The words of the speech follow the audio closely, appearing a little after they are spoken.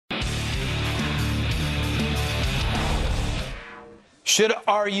Should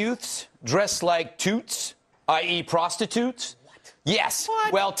our youths dress like toots, i.e. prostitutes? What? Yes.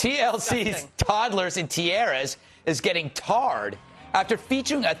 What? Well, TLC's Toddlers in Tiaras is getting tarred after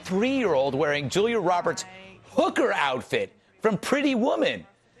featuring a 3-year-old wearing Julia Roberts' hooker outfit from Pretty Woman.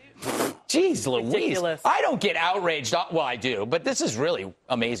 Jeez Louise. Ridiculous. I don't get outraged. Well, I do, but this is really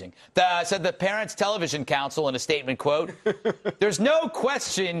amazing. Said the Parents Television Council in a statement, quote, "There's no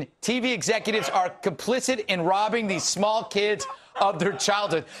question TV executives are complicit in robbing these small kids of their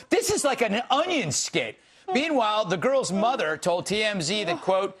childhood." This is like an Onion skit. Meanwhile, the girl's mother told TMZ that,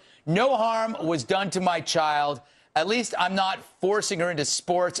 quote, "No harm was done to my child. At least I'm not forcing her into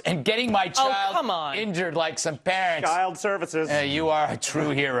sports and getting my child injured like some parents." Child services. You are a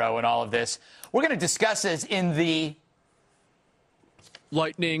true hero in all of this. We're going to discuss this in the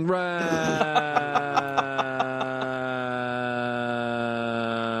lightning round.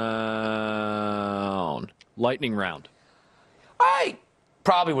 Lightning round. I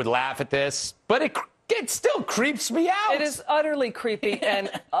probably would laugh at this, but it still creeps me out. It is utterly creepy and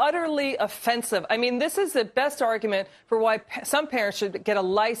utterly offensive. I mean, this is the best argument for why some parents should get a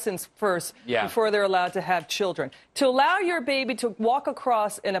license first before they're allowed to have children. To allow your baby to walk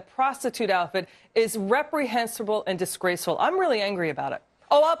across in a prostitute outfit is reprehensible and disgraceful. I'm really angry about it.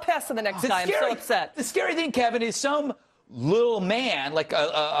 Oh, I'll pass to the next guy. I'm so upset. The scary thing, Kevin, is some little man, like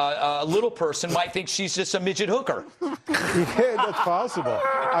a little person, might think she's just a midget hooker. Yeah, that's possible.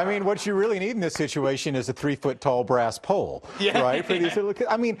 I mean, what you really need in this situation is a 3-foot-tall brass pole, right? For these little kids.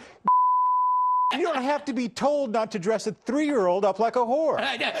 I mean, you don't have to be told not to dress a 3-year-old up like a whore.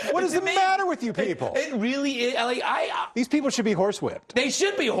 What is the matter with you people? It really is. Like, these people should be horsewhipped. They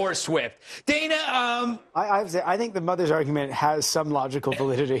should be horsewhipped. Dana, I think the mother's argument has some logical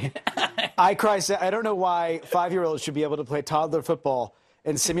validity. I don't know why 5-year-olds should be able to play toddler football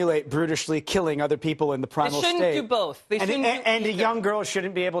and simulate brutishly killing other people in the primal state. They shouldn't do both. And a young girl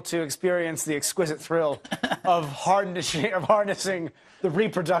shouldn't be able to experience the exquisite thrill of harnessing the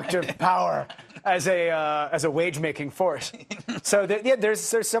reproductive power as a wage-making force. So there's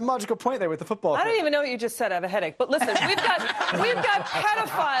some logical point there with the football. I don't even know what you just said. I have a headache. But listen, we've got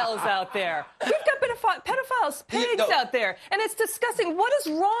pedophiles out there. We've got pedophiles, pigs out there, and it's disgusting. What is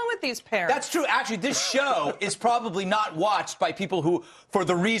wrong with these parents? That's true. Actually, this show is probably not watched by people who, for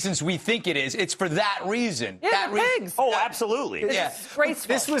the reasons we think it is. It's for that reason. Yeah, pigs. Oh, absolutely. It's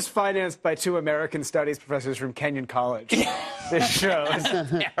graceful. This was financed by 2 American studies professors from Kenyon College. This show is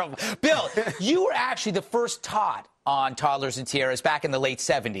terrible. Bill, you were actually the first taught on Toddlers and Tiaras back in the late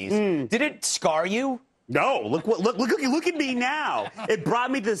 70s. Did it scar you? No, look at me now. It brought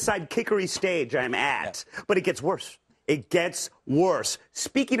me to the sidekickery stage I'm at. But it gets worse. It gets worse.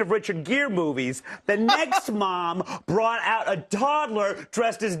 Speaking of Richard Gere movies, the next mom brought out a toddler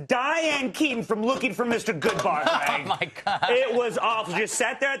dressed as Diane Keaton from Looking for Mr. Goodbar. Oh, my God. It was awful. Just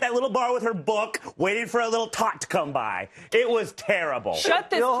sat there at that little bar with her book, waiting for a little tot to come by. It was terrible. Shut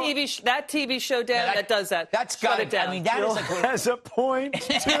this TV show down that does that. That's Shut it down. I mean, that is has a point,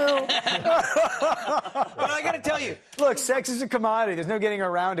 too. Well, I got to tell you. Look, sex is a commodity. There's no getting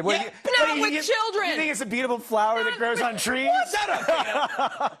around it. Not with children. You think it's a beautiful flower that grows on trees?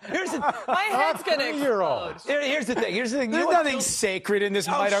 My head's going to explode. Here's the thing. There's nothing sacred in this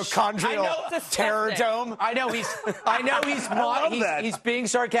mitochondrial terror dome. I know he's being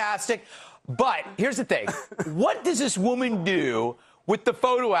sarcastic, but here's the thing. What does this woman do with the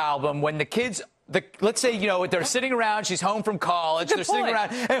photo album when the kids... let's say, they're sitting around, she's home from college, they're sitting around,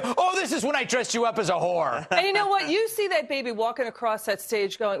 oh, this is when I dressed you up as a whore. And you know what? You see that baby walking across that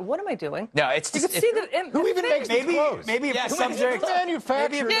stage going, what am I doing? No, it's just... You can see who even makes these clothes? Maybe if the subject...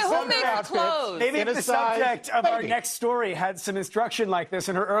 who makes clothes? Maybe if the subject of our next story had some instruction like this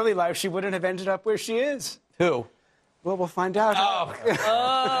in her early life, she wouldn't have ended up where she is. Who? Well, we'll find out.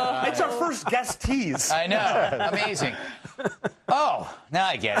 It's our first guest tease. I know. Amazing. Oh, now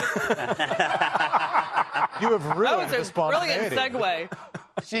I get it. You have ruined the Brilliant spontaneity. segue.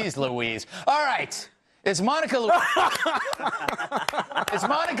 Jeez Louise. All right. Is Monica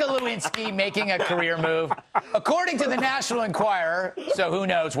Lewinsky making a career move? According to the National Enquirer, so who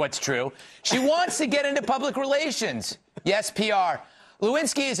knows what's true, she wants to get into public relations. Yes, PR.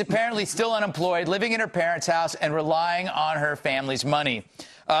 Lewinsky is apparently still unemployed, living in her parents' house and relying on her family's money.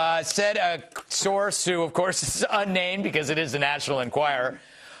 Said a source who, of course, is unnamed because it is the National Enquirer.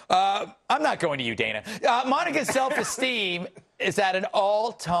 I'm not going to you, Dana. Monica's self-esteem is at an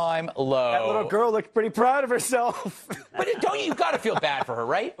all-time low. That little girl looked pretty proud of herself. But you've got to feel bad for her,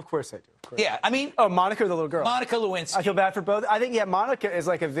 right? Of course I do. Of course. Yeah, I mean... Oh, Monica or the little girl? Monica Lewinsky. I feel bad for both. I think, Monica is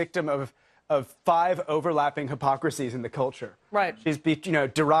like a victim of 5 overlapping hypocrisies in the culture. Right. She's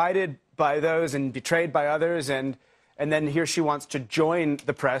derided by those and betrayed by others, and And then here she wants to join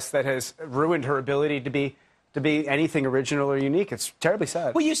the press that has ruined her ability to be anything original or unique. It's terribly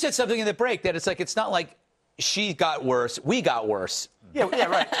sad. Well, you said something in the break that it's not like she got worse, we got worse. Yeah,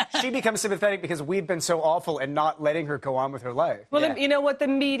 right. She becomes sympathetic because we've been so awful and not letting her go on with her life. Well, you know what? The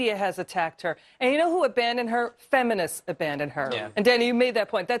media has attacked her. And you know who abandoned her? Feminists abandoned her. Yeah. And Danny, you made that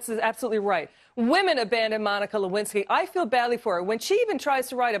point. That's absolutely right. Women abandoned Monica Lewinsky. I feel badly for her. When she even tries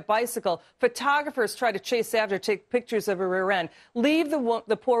to ride a bicycle, photographers try to chase after her, take pictures of her rear end. Leave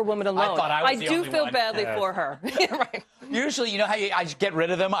the poor woman alone. I do feel badly for her. Yeah, right. Usually, you know how I get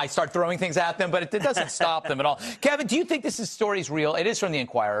rid of them? I start throwing things at them, but it doesn't stop them at all. Kevin, do you think this story is real? It is from the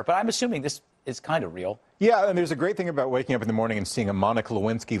Inquirer, but I'm assuming this is kind of real. Yeah, and there's a great thing about waking up in the morning and seeing a Monica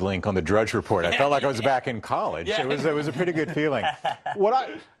Lewinsky link on the Drudge Report. I felt like I was back in college. Yeah. It was a pretty good feeling.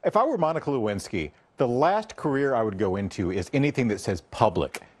 If I were Monica Lewinsky, the last career I would go into is anything that says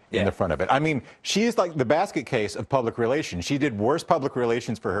public in the front of it. I mean, she is like the basket case of public relations. She did worse public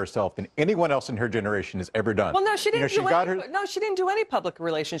relations for herself than anyone else in her generation has ever done. Well, no, she didn't she didn't do any public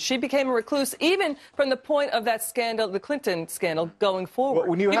relations. She became a recluse even from the point of that scandal, the Clinton scandal, going forward.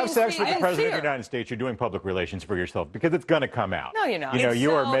 Well, when you have sex with the President of the United States, you're doing public relations for yourself because it's going to come out. No, you're not. You know,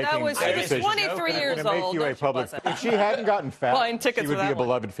 you are making that was, decisions. She was 23 years old. If she hadn't gotten fat, she would be a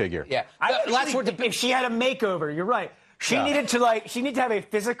beloved figure. Yeah. If she had a makeover, you're right. She needed to have a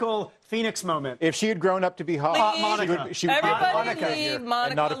physical Phoenix moment. If she had grown up to be hot, she would everybody be leave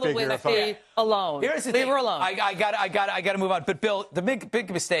Monica Lewinsky alone. Here's the leave thing. her alone. I got to move on. But Bill, the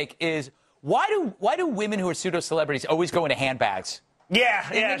big mistake is why do women who are pseudo celebrities always go into handbags? Yeah,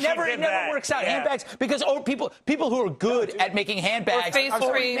 it never works out. Yeah. Handbags, because people who are good at making handbags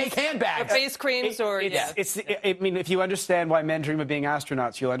make handbags. Or face creams, I mean, if you understand why men dream of being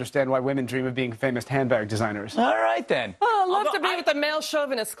astronauts, you'll understand why women dream of being famous handbag designers. All right, then. Oh, I'd love to be with the male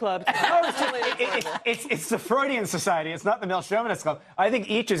chauvinist club. It's the Freudian Society. It's not the male chauvinist club. I think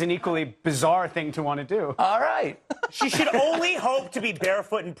each is an equally bizarre thing to want to do. All right. She should only hope to be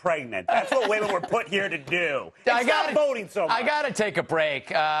barefoot and pregnant. That's what women were put here to do. It's not voting so much. I got to take a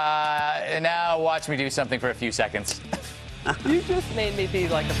break. And now watch me do something for a few seconds. You just made me be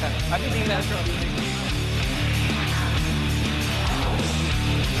like a feminist. I mean,